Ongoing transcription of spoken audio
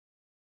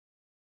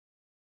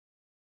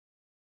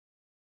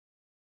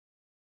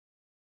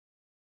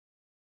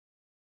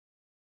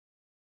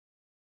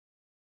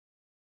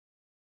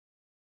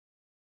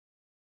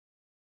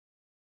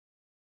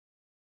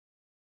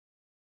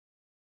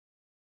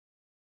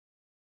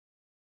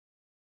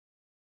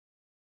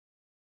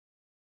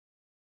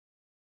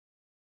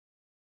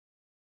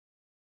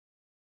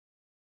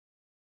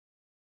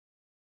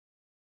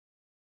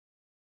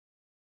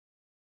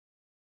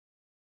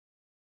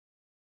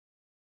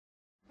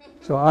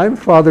So I'm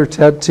Father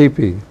Theodore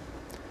Thepe.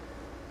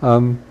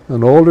 I'm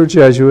an older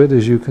Jesuit,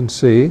 as you can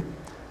see.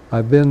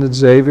 I've been at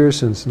Xavier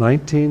since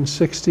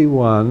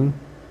 1961,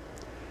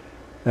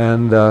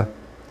 and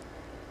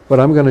what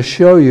I'm going to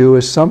show you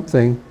is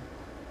something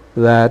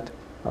that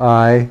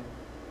I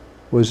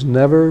was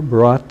never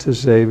brought to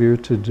Xavier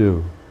to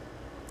do.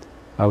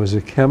 I was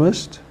a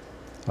chemist.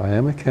 I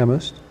am a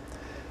chemist.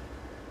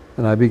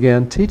 And I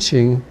began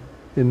teaching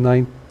in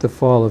the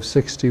fall of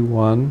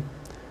 '61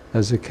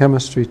 as a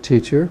chemistry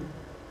teacher.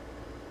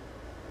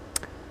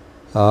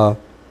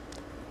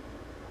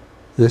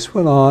 This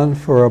went on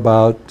for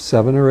about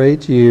 7 or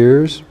 8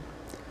 years.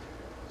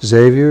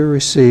 Xavier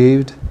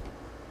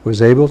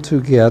was able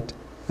to get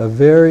a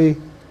very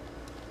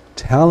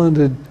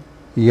talented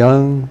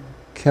young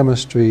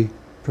chemistry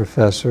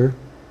professor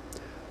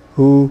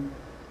who,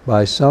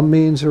 by some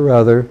means or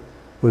other,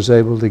 was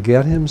able to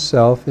get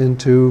himself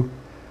into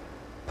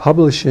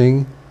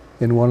publishing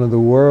in one of the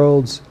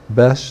world's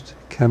best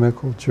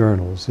chemical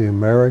journals, the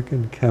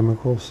American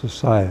Chemical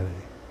Society.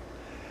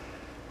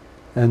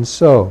 And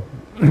so,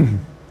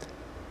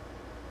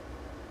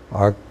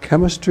 our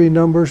chemistry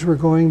numbers were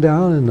going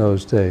down in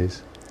those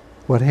days.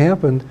 What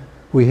happened,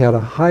 we had a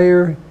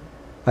higher,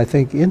 I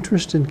think,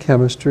 interest in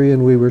chemistry,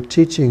 and we were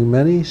teaching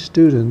many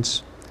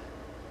students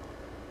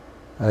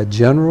a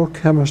general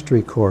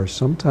chemistry course.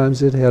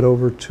 Sometimes it had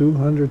over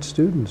 200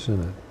 students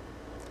in it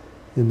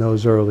in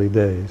those early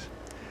days.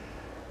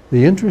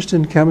 The interest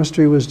in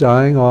chemistry was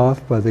dying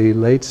off by the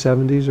late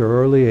 70s or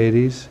early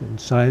 80s, and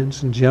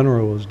science in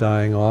general was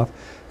dying off,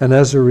 and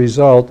as a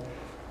result,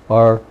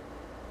 our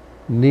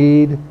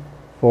need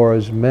for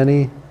as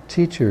many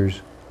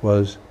teachers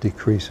was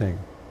decreasing.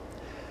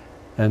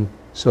 And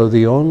so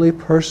the only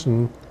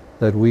person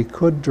that we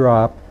could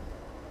drop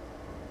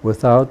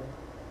without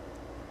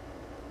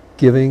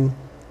giving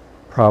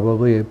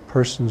probably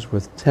persons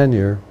with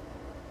tenure,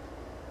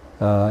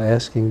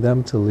 asking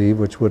them to leave,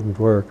 which wouldn't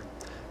work,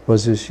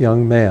 was this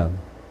young man.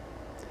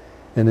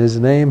 And his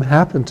name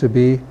happened to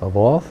be, of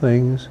all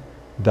things,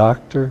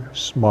 Dr.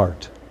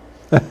 Smart.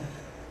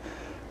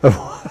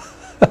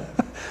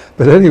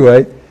 But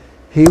anyway,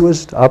 he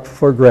was up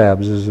for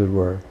grabs, as it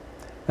were.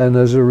 And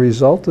as a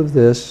result of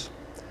this,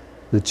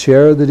 the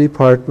chair of the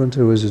department,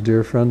 who was a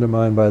dear friend of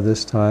mine by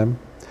this time,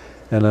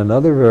 and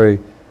another very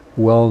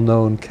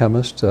well-known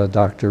chemist,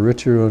 Dr.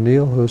 Richard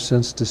O'Neill, who is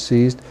since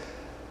deceased,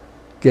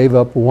 gave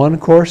up one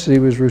course that he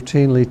was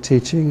routinely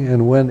teaching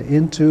and went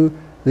into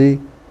the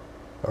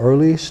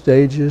early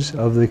stages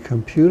of the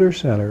computer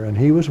center. And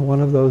he was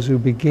one of those who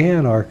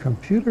began our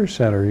computer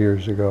center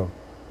years ago.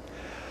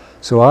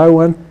 So I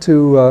went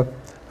to,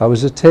 I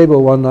was at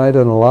table one night,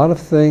 and a lot of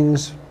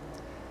things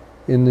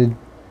in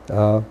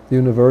the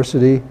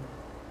university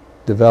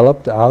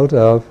developed out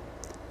of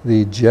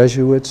the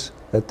Jesuits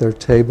at their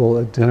table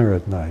at dinner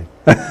at night.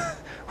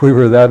 We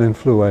were that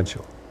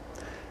influential.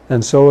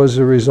 And so as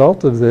a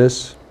result of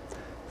this,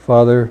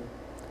 Father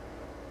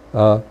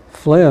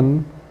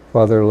Flynn,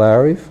 Father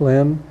Larry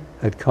Flynn,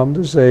 had come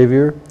to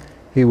Xavier.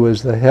 He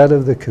was the head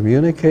of the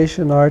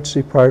Communication Arts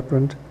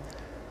Department.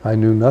 I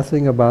knew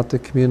nothing about the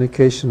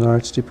Communication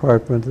Arts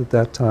Department at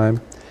that time.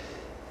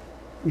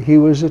 He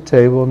was at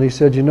table and he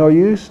said, you know,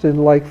 you used to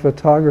like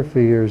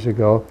photography years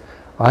ago.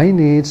 I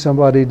need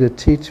somebody to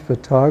teach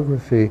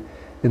photography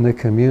in the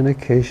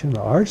Communication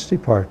Arts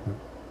Department.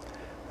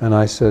 And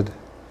I said,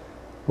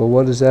 well,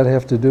 what does that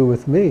have to do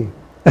with me?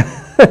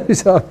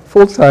 He's a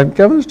full-time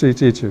chemistry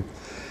teacher.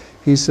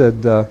 He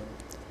said,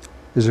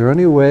 is there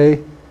any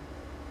way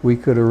we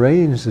could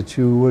arrange that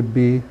you would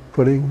be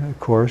putting a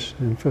course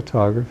in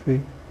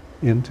photography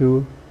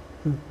into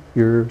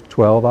your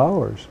 12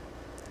 hours?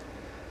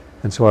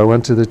 And so I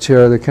went to the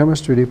chair of the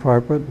chemistry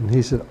department, and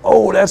he said,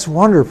 oh, that's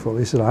wonderful.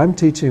 He said, I'm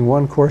teaching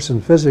one course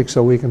in physics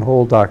so we can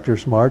hold Dr.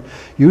 Smart.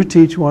 You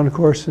teach one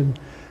course in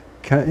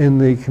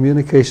the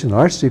Communication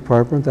Arts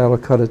Department, that'll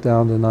cut it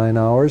down to 9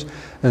 hours.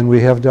 And we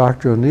have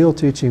Dr. O'Neill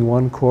teaching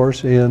one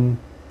course in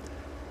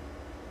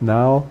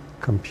now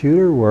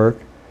computer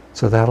work,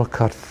 so that'll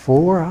cut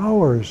 4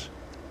 hours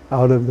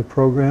out of the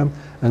program,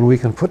 and we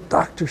can put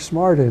Dr.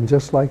 Smart in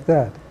just like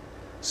that.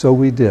 So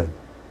we did.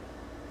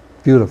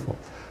 Beautiful.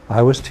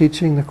 I was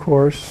teaching the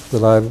course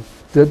that I've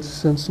did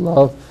since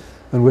love,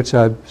 and which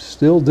I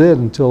still did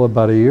until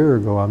about a year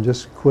ago. I'm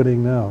just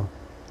quitting now.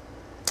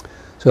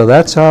 So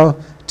that's how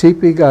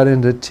Thepe got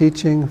into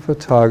teaching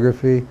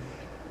photography,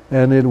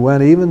 and it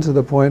went even to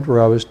the point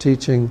where I was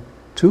teaching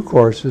 2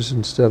 courses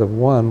instead of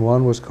one.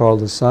 One was called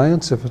The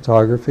Science of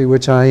Photography,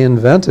 which I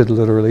invented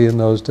literally in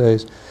those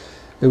days.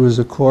 It was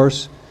a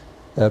course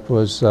that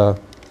was a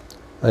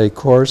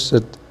course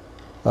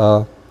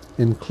that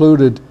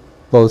included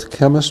both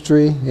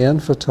chemistry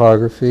and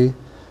photography,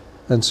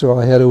 and so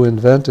I had to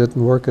invent it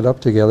and work it up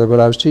together, but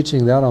I was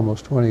teaching that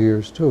almost 20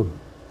 years too.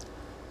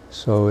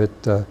 So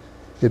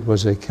it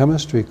was a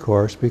chemistry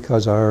course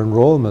because our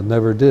enrollment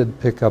never did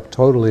pick up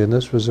totally, and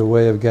this was a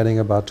way of getting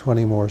about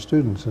 20 more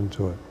students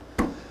into it.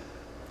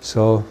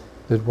 So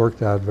it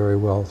worked out very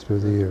well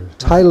through the years.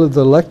 The title of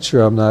the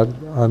lecture I'm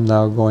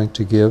now going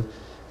to give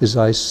is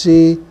I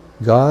See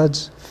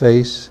God's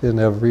face in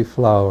every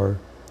flower.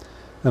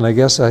 And I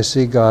guess I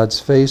see God's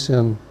face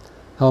in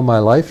how my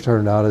life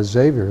turned out as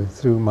Xavier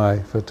through my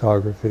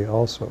photography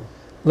also.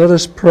 Let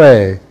us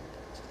pray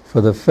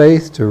for the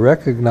faith to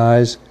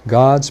recognize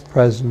God's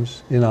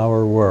presence in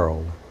our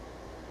world.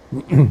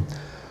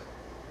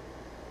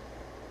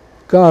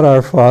 God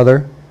our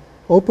Father,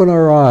 open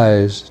our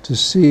eyes to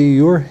see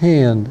your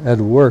hand at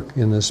work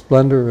in the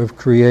splendor of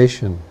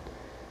creation,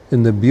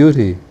 in the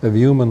beauty of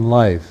human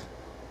life.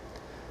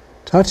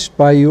 Touched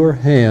by your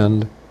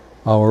hand,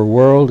 our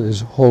world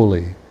is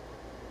holy.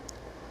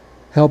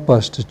 Help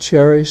us to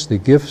cherish the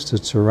gifts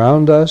that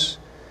surround us,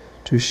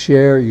 to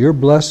share your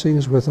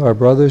blessings with our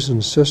brothers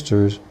and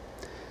sisters,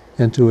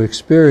 and to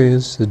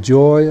experience the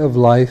joy of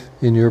life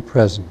in your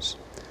presence.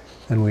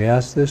 And we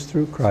ask this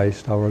through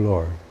Christ our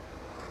Lord.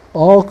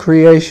 All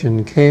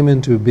creation came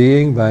into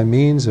being by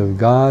means of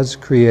God's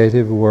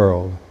creative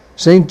world.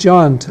 St.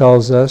 John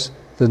tells us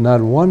that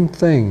not one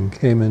thing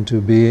came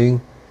into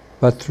being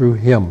but through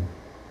him.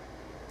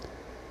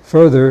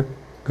 Further,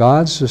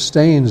 God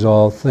sustains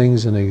all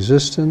things in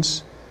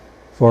existence,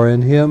 for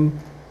in him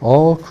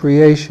all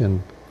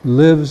creation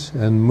lives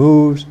and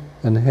moves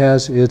and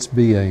has its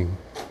being.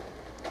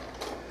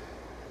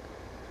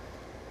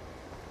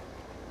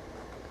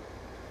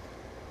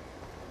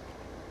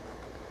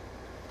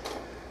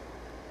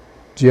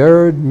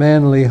 Jared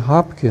Manley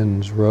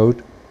Hopkins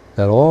wrote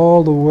that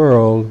all the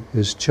world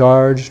is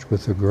charged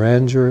with the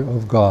grandeur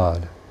of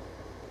God.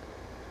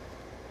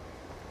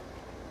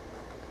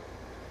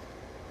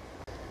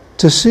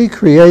 To see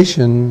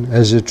creation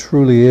as it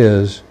truly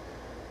is,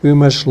 we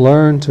must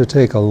learn to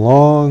take a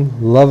long,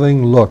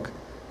 loving look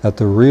at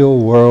the real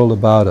world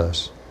about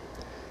us,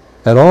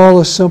 at all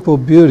the simple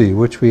beauty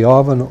which we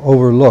often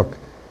overlook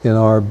in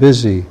our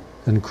busy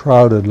and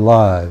crowded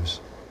lives.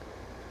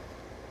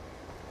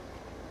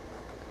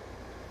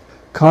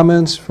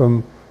 Comments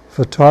from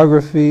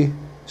photography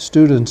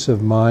students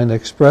of mine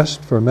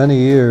expressed for many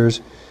years,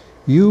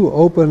 "You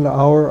opened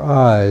our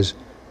eyes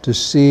to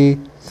see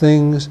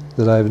things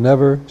that I've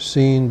never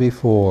seen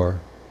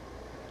before."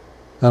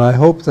 And I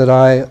hope that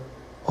I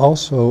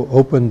also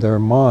opened their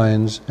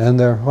minds and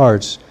their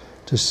hearts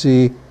to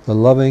see the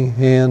loving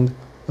hand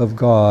of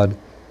God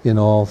in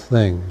all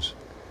things.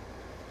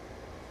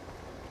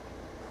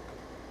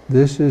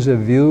 This is a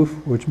view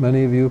which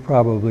many of you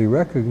probably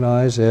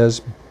recognize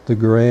as the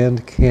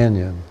Grand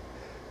Canyon.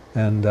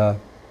 And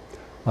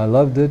I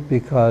loved it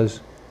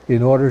because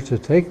in order to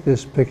take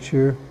this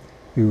picture,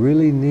 you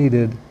really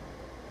needed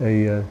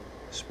a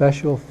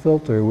special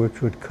filter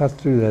which would cut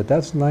through that.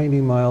 That's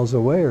 90 miles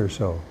away or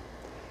so.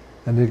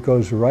 And it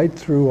goes right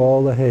through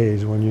all the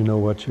haze when you know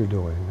what you're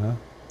doing, huh?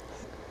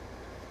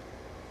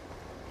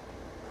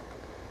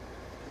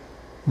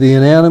 The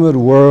inanimate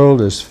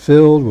world is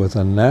filled with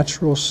a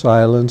natural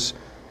silence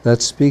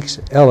that speaks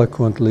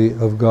eloquently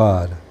of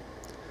God.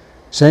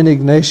 St.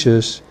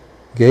 Ignatius,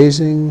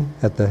 gazing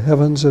at the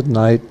heavens at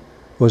night,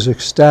 was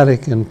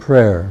ecstatic in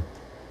prayer.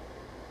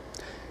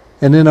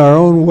 And in our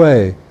own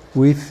way,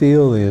 we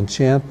feel the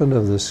enchantment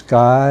of the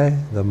sky,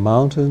 the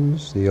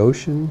mountains, the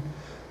ocean,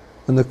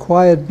 and the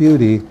quiet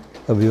beauty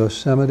of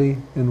Yosemite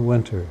in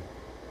winter,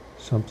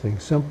 something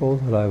simple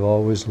that I've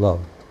always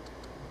loved.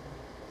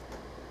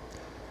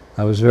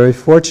 I was very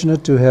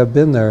fortunate to have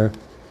been there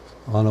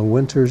on a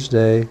winter's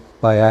day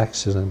by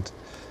accident,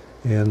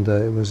 and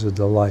it was a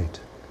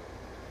delight.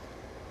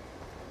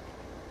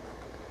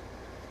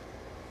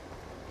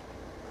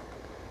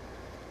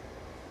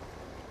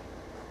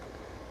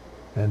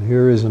 And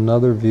here is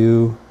another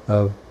view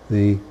of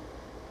the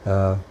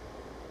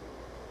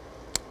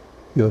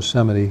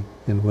Yosemite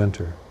in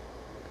winter.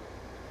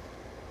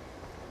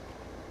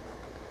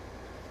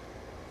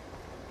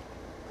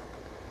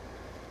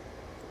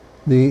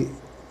 The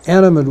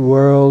animate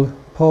world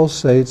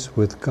pulsates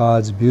with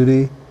God's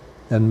beauty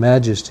and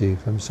majesty,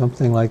 from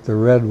something like the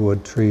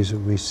redwood trees that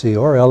we see,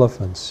 or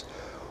elephants,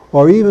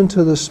 or even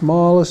to the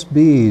smallest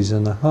bees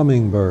and the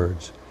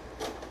hummingbirds.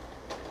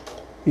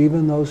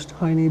 Even those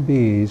tiny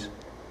bees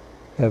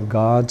have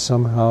God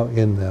somehow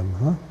in them,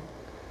 huh?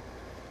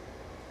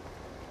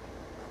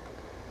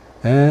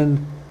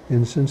 And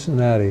in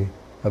Cincinnati,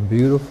 a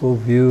beautiful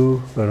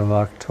view of an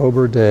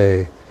October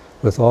day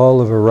with all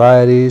the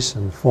varieties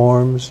and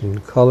forms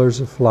and colors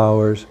of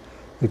flowers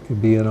that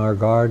could be in our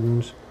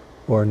gardens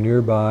or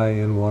nearby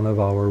in one of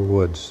our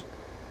woods.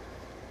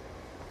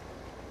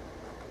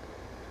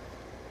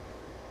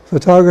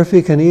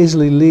 Photography can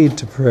easily lead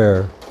to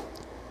prayer.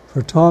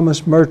 For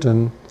Thomas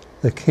Merton,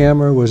 the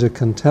camera was a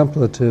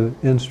contemplative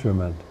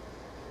instrument.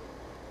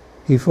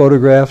 He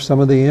photographed some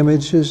of the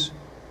images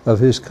of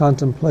his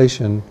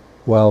contemplation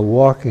while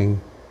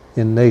walking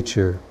in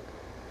nature.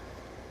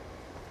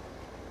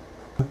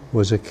 It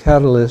was a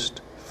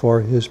catalyst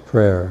for his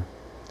prayer,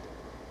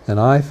 and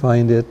I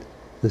find it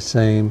the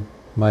same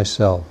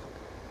myself.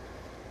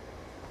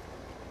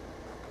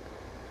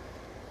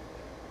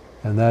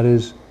 And that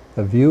is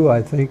a view,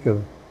 I think,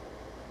 of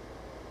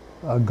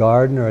a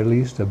garden, or at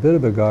least a bit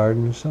of a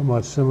garden,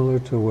 somewhat similar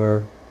to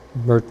where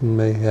Merton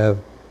may have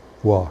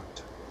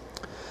walked.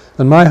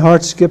 And my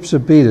heart skips a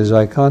beat as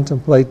I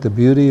contemplate the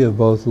beauty of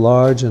both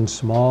large and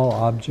small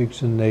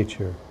objects in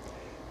nature.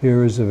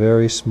 Here is a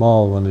very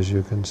small one, as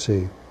you can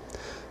see.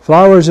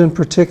 Flowers in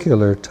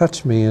particular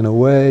touch me in a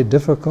way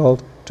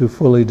difficult to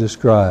fully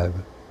describe.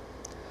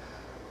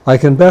 I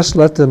can best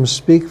let them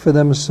speak for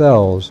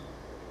themselves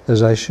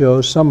as I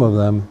show some of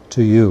them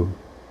to you.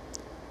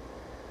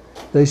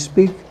 They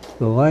speak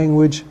the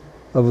language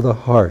of the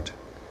heart,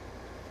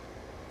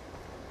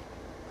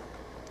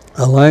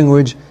 a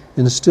language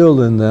instilled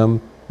in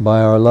them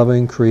by our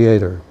loving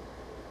Creator.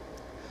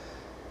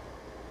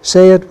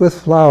 Say it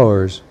with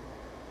flowers.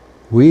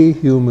 We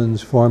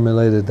humans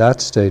formulated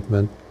that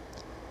statement,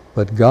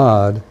 but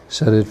God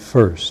said it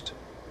first.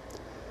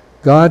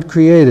 God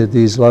created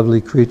these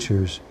lovely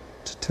creatures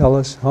to tell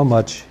us how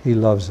much He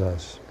loves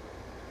us.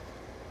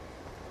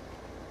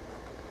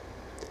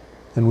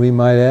 And we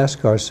might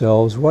ask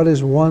ourselves, what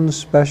is one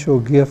special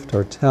gift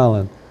or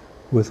talent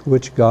with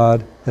which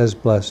God has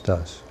blessed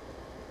us?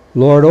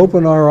 Lord,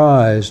 open our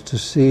eyes to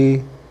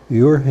see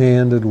your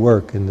hand at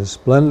work in the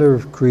splendor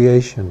of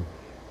creation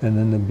and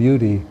in the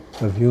beauty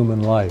of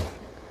human life.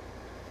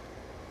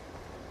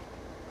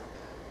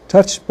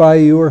 Touched by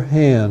your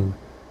hand,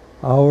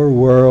 our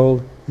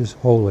world is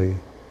holy,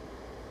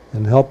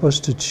 and help us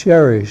to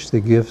cherish the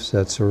gifts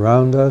that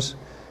surround us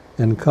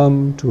and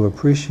come to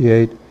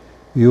appreciate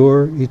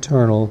your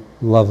eternal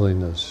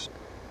loveliness.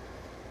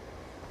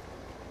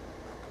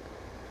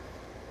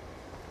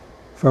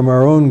 From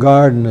our own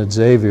garden at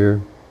Xavier,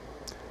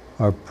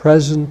 our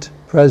present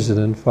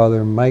president,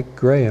 Father Mike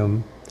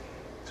Graham,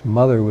 his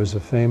mother was a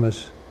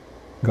famous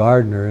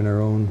gardener in her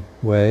own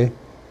way,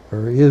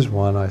 or is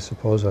one, I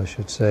suppose I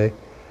should say,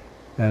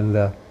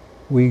 and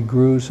we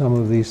grew some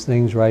of these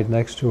things right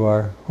next to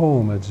our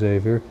home at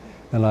Xavier,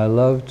 and I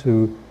love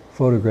to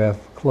photograph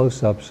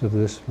close-ups of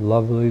this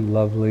lovely,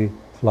 lovely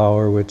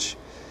flower which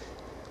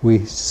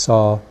we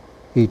saw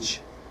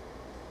each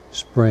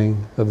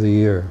spring of the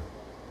year.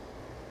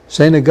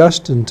 St.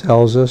 Augustine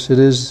tells us it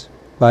is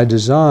by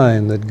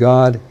design that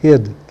God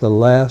hid the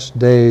last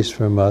days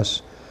from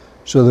us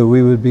so that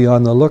we would be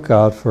on the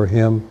lookout for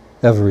Him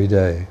every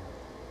day.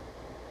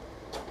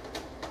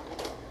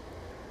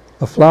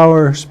 A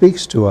flower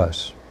speaks to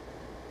us.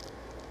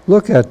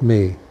 Look at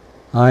me.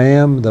 I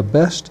am the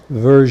best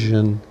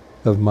version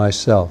of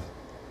myself.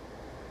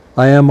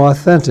 I am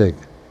authentic.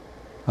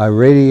 I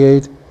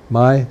radiate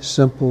my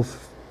simple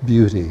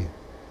beauty.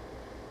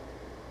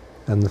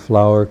 And the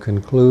flower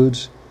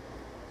concludes,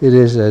 it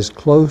is as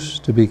close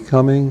to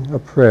becoming a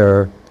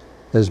prayer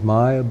as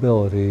my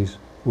abilities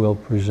will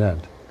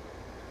present.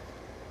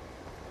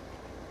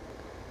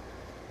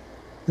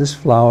 This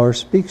flower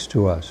speaks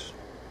to us.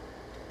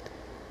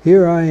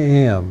 Here I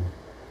am,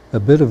 a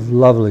bit of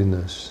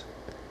loveliness.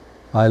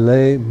 I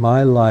lay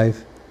my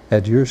life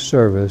at your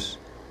service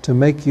to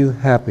make you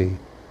happy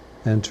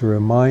and to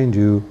remind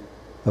you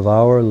of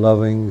our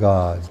loving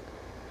God.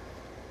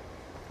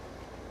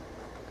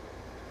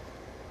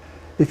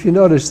 If you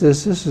notice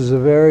this is a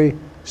very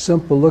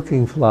simple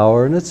looking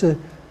flower, and it's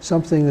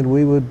something that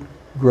we would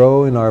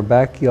grow in our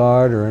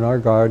backyard or in our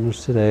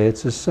gardens today.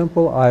 It's a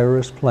simple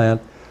iris plant,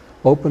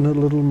 open a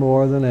little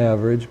more than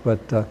average,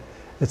 but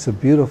it's a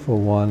beautiful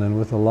one and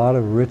with a lot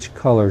of rich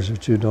colors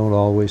that you don't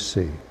always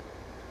see.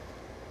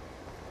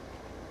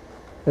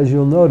 As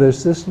you'll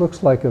notice, this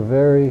looks like a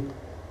very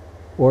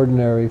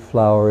ordinary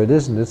flower. It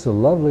isn't. It's a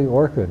lovely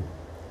orchid.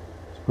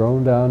 It's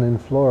grown down in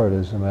Florida,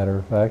 as a matter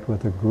of fact,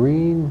 with a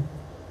green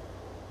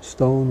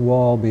stone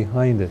wall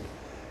behind it.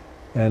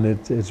 And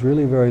it's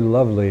really very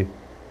lovely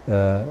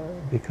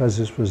because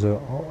this was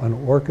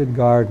an orchid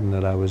garden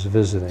that I was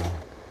visiting.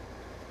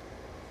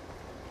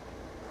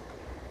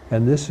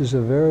 And this is a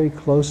very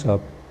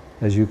close-up,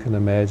 as you can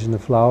imagine. The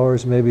flower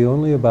is maybe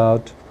only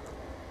about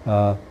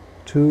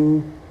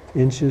 2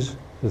 inches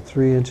to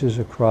 3 inches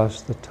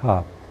across the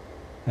top.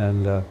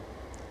 And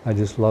I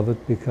just love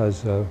it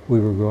because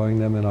we were growing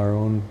them in our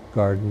own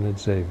garden at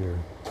Xavier.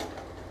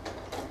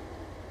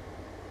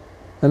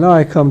 And now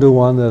I come to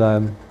one that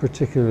I'm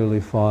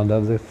particularly fond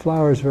of. The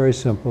flower is very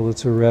simple.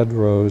 It's a red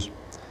rose.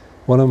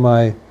 One of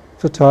my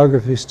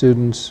photography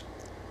students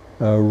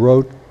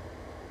wrote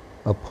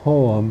a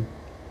poem,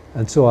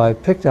 and so I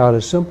picked out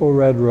a simple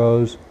red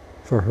rose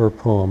for her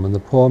poem, and the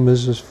poem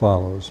is as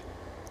follows.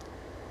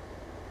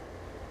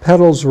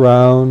 Petals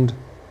round,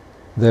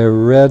 their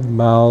red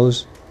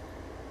mouths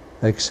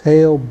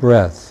exhale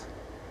breath,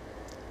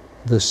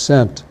 the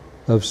scent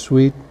of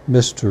sweet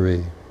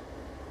mystery.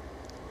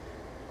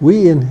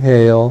 We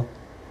inhale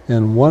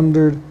and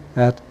wondered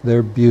at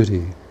their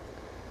beauty.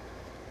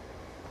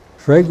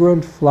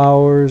 Fragrant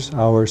flowers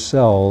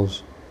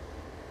ourselves,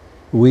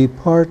 we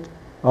part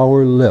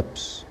our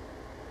lips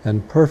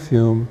and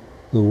perfume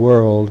the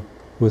world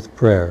with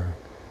prayer.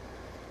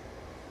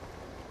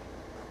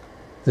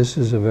 This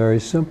is a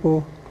very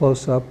simple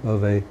close-up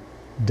of a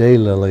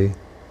daylily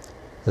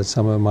that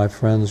some of my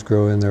friends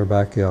grow in their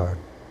backyard.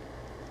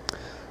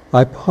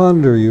 I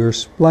ponder your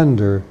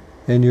splendor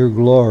and your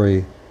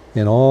glory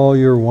in all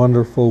your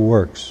wonderful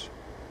works,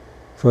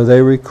 for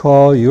they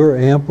recall your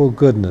ample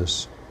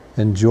goodness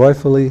and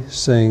joyfully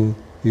sing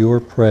your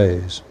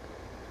praise.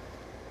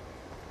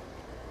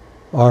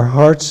 Our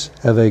hearts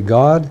have a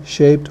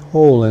God-shaped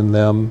hole in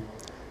them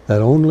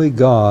that only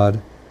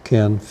God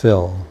can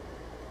fill.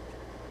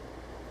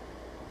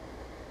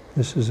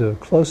 This is a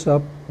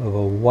close-up of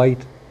a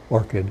white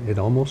orchid. It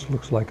almost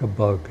looks like a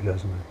bug,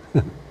 doesn't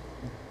it?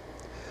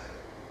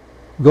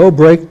 Go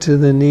break to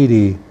the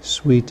needy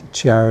sweet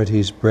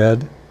charity's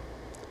bread,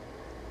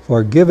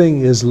 for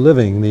giving is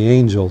living, the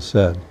angel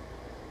said.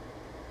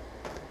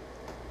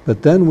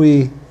 But then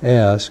we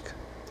ask,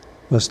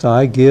 must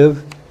I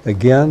give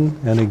again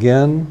and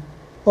again?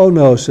 Oh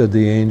no, said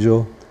the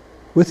angel,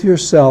 with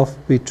yourself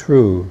be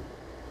true.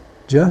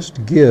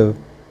 Just give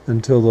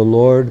until the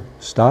Lord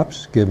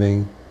stops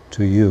giving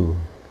to you.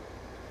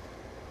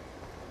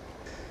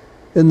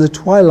 In the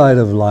twilight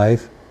of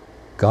life,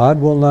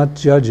 God will not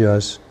judge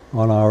us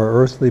on our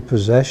earthly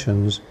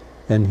possessions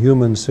and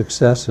human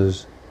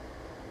successes,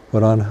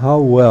 but on how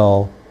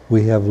well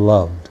we have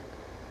loved.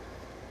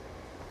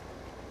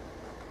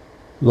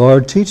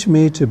 Lord, teach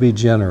me to be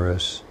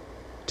generous.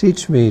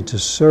 Teach me to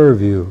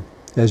serve you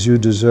as you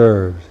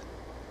deserve,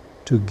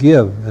 to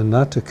give and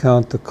not to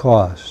count the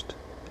cost,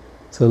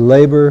 to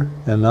labor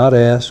and not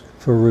ask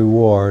for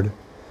reward,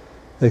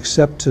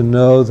 except to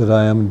know that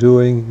I am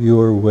doing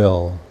your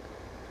will.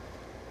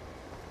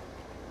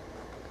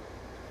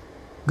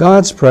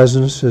 God's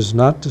presence is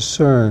not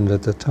discerned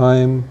at the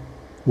time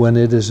when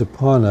it is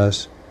upon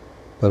us,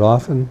 but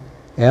often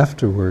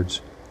afterwards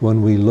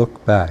when we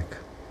look back.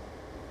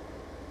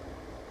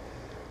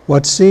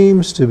 What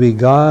seems to be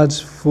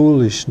God's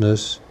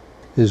foolishness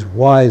is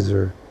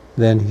wiser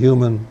than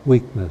human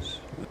weakness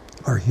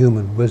or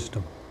human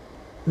wisdom.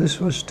 This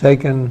was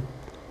taken,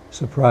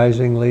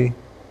 surprisingly,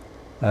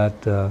 at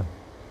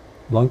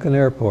Lunken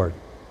Airport,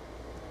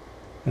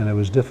 and it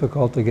was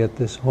difficult to get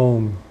this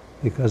home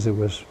because it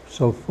was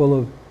so full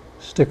of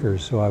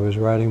stickers. So I was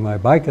riding my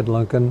bike at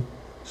Lunken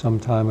some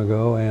time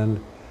ago,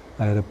 and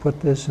I had to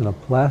put this in a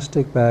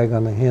plastic bag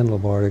on the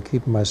handlebar to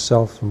keep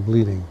myself from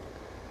bleeding.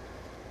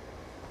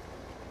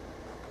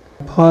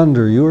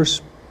 Ponder your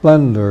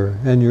splendor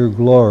and your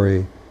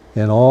glory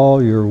in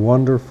all your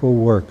wonderful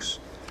works,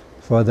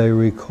 for they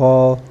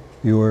recall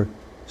your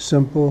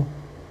simple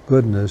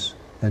goodness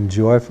and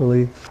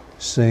joyfully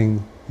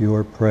sing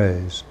your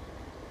praise.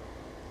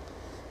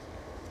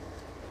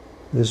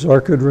 This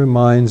orchid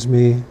reminds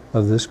me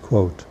of this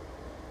quote.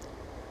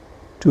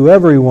 To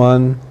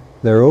everyone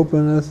there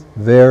openeth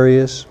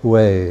various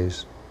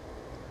ways.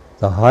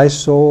 The high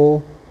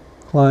soul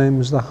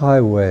climbs the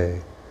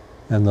highway,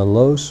 and the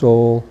low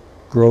soul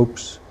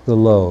gropes the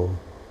low.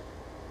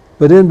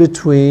 But in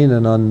between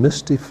and on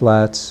misty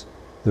flats,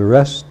 the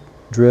rest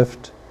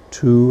drift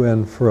to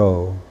and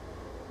fro.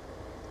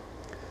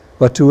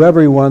 But to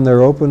everyone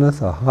there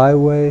openeth a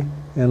highway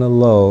and a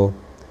low,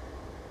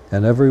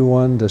 and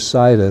everyone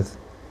decideth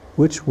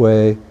which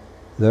way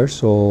their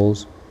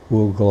souls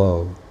will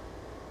glow.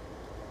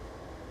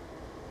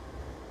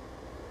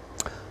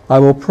 I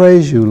will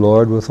praise you,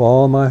 Lord, with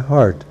all my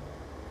heart,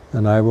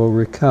 and I will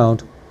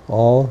recount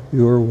all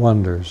your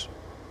wonders.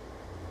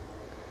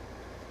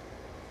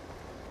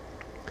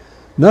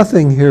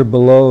 Nothing here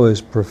below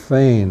is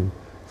profane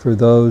for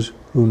those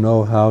who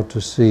know how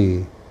to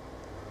see.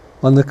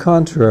 On the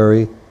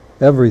contrary,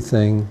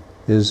 everything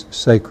is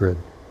sacred.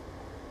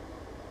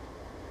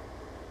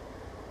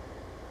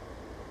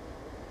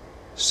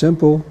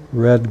 Simple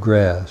red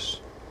grass.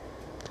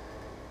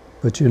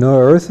 But you know,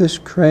 earth is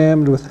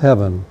crammed with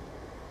heaven,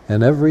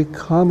 and every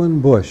common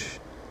bush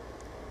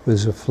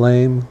is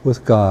aflame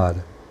with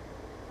God,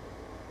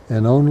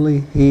 and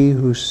only he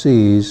who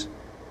sees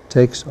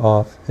takes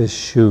off his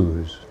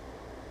shoes.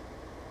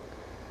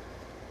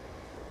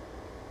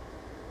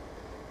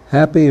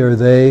 Happy are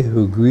they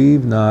who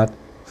grieve not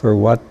for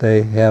what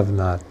they have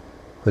not,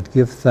 but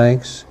give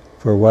thanks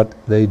for what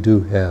they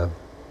do have.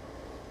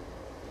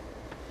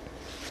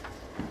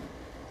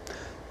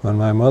 When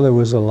my mother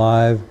was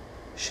alive,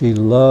 she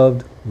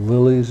loved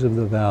lilies of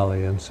the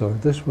valley, and so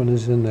this one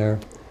is in there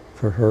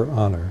for her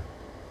honor.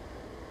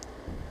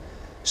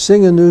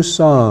 Sing a new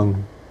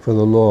song for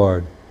the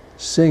Lord.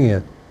 Sing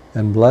it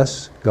and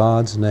bless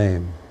God's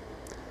name.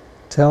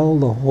 Tell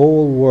the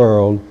whole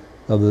world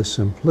of the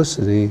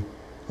simplicity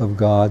of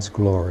God's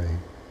glory.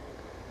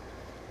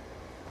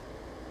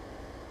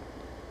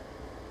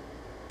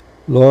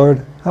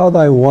 Lord, how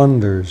thy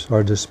wonders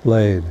are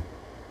displayed.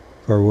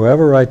 For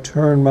wherever I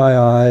turn my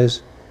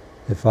eyes,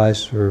 if I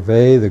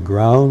survey the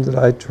ground that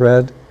I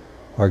tread,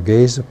 or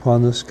gaze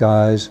upon the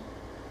skies,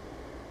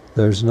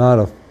 there's not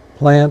a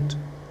plant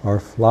or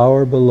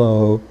flower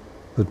below,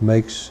 but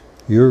makes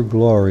your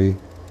glory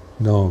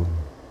known.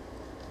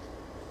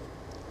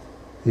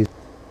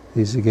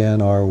 These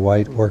again are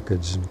white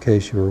orchids, in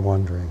case you were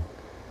wondering.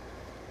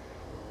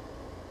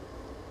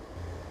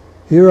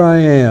 Here I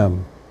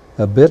am,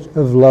 a bit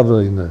of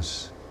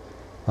loveliness.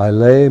 I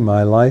lay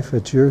my life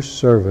at your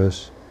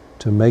service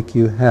to make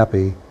you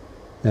happy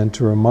and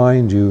to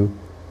remind you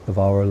of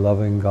our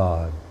loving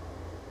God.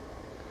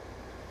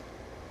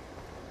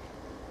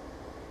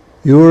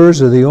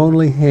 Yours are the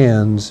only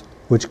hands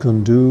which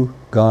can do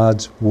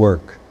God's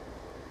work.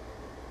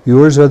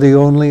 Yours are the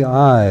only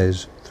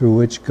eyes through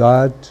which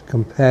God's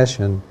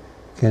compassion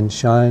can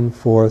shine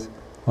forth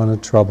on a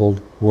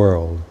troubled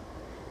world.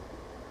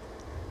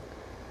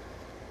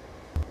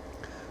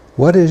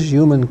 What is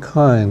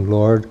humankind,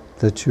 Lord,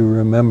 that you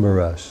remember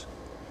us?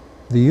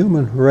 The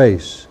human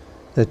race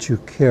that you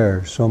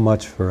care so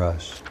much for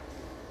us.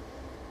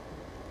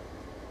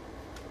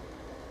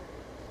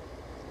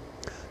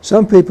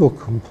 Some people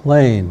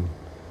complain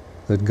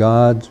that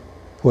God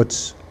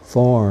puts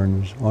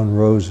thorns on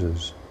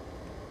roses.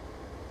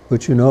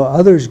 But you know,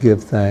 others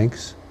give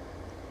thanks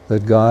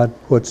that God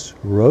puts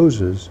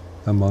roses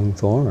among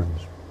thorns.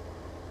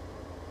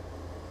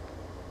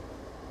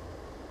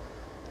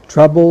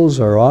 Troubles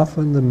are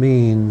often the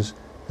means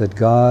that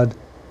God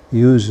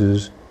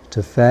uses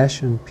to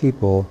fashion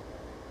people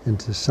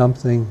into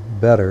something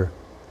better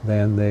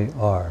than they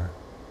are.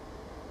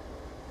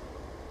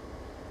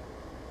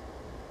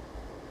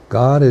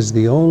 God is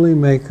the only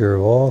maker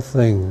of all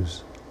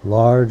things,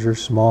 large or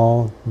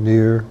small,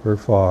 near or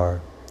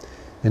far.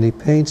 And He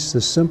paints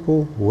the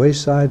simple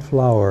wayside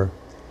flower,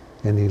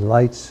 and He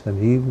lights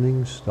an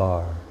evening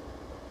star.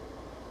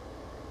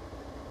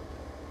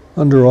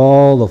 Under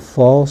all the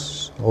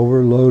false,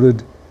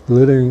 overloaded,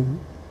 glittering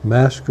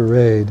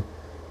masquerade,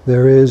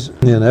 there is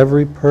in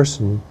every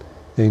person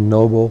a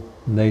noble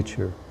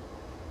nature.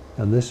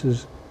 And this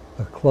is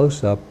a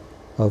close-up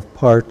of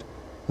part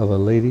of a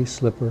lady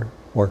slipper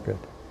orchid.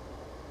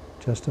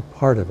 Just a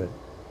part of it,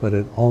 but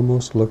it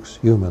almost looks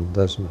human,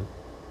 doesn't it?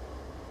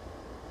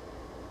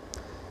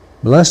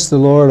 Bless the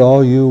Lord,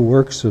 all you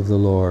works of the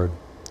Lord.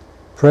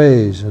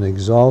 Praise and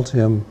exalt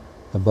Him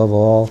above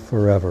all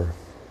forever.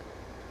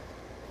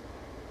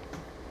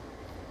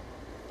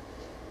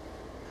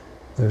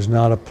 There's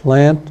not a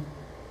plant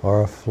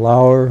or a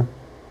flower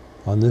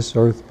on this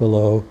earth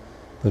below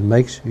that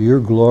makes your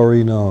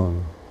glory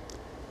known,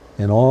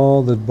 and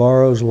all that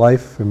borrows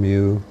life from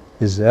you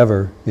is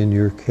ever in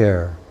your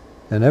care.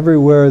 And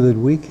everywhere that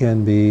we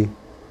can be,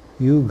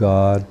 you,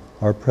 God,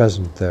 are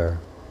present there.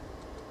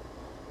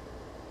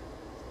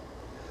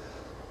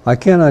 I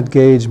cannot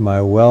gauge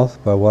my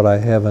wealth by what I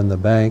have in the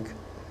bank.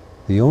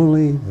 The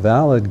only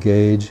valid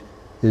gauge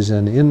is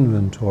an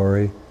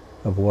inventory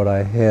of what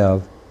I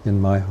have in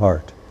my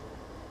heart.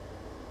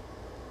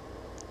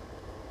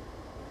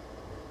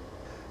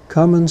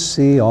 Come and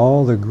see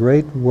all the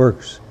great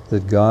works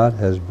that God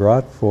has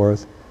brought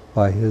forth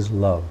by His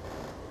love.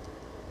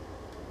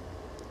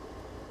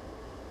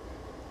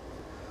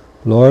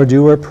 Lord,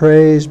 you are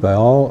praised by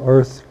all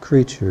earth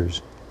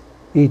creatures,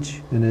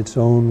 each in its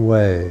own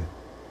way.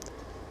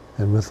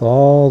 And with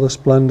all the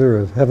splendor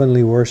of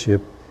heavenly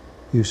worship,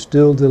 you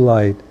still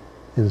delight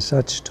in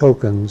such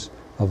tokens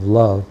of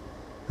love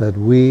that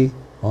we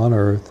on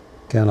earth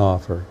can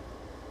offer.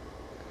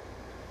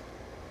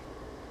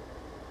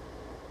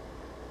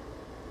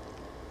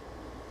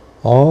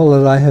 All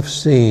that I have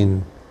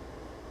seen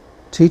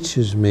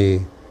teaches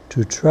me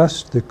to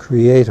trust the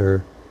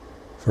Creator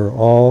for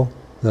all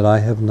that I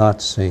have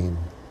not seen.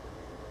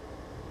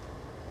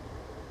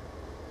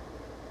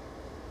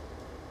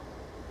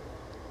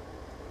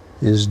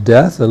 Is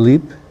death a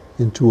leap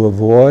into a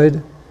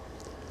void?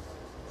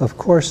 Of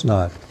course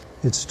not.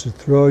 It's to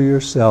throw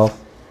yourself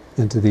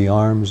into the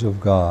arms of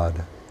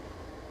God.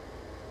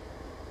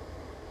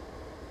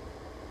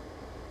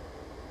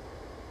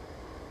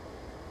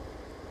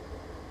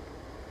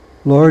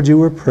 Lord, you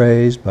were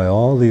praised by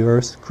all the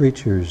earth's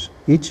creatures,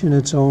 each in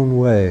its own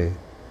way.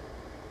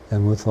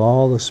 And with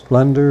all the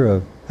splendor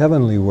of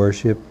heavenly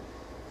worship,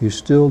 you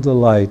still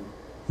delight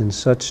in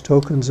such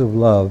tokens of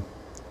love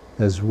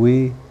as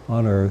we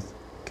on earth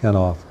can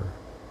offer.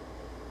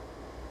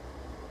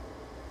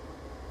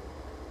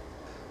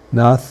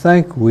 Now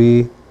thank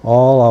we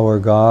all our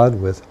God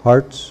with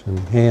hearts and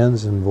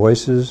hands and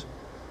voices,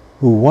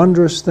 who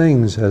wondrous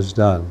things has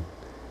done,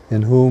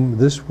 in whom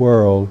this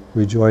world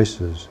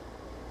rejoices,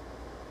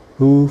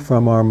 who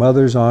from our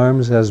mother's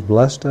arms has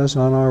blessed us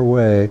on our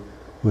way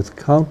with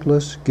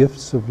countless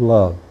gifts of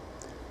love,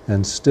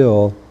 and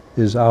still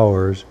is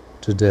ours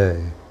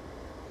today.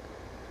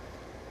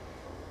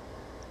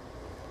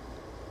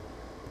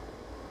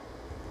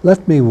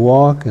 Let me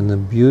walk in the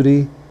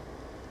beauty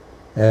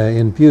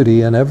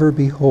and ever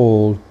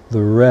behold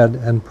the red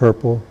and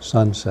purple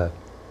sunset.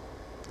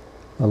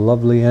 A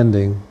lovely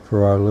ending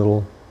for our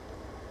little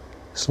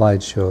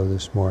slideshow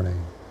this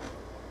morning.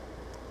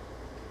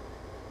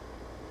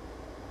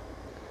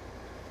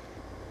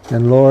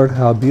 And Lord,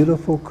 how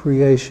beautiful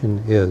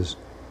creation is,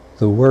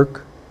 the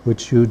work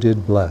which you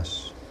did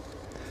bless.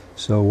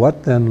 So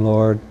what then,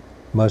 Lord,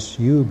 must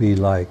you be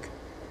like?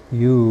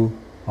 You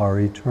are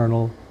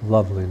eternal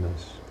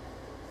loveliness.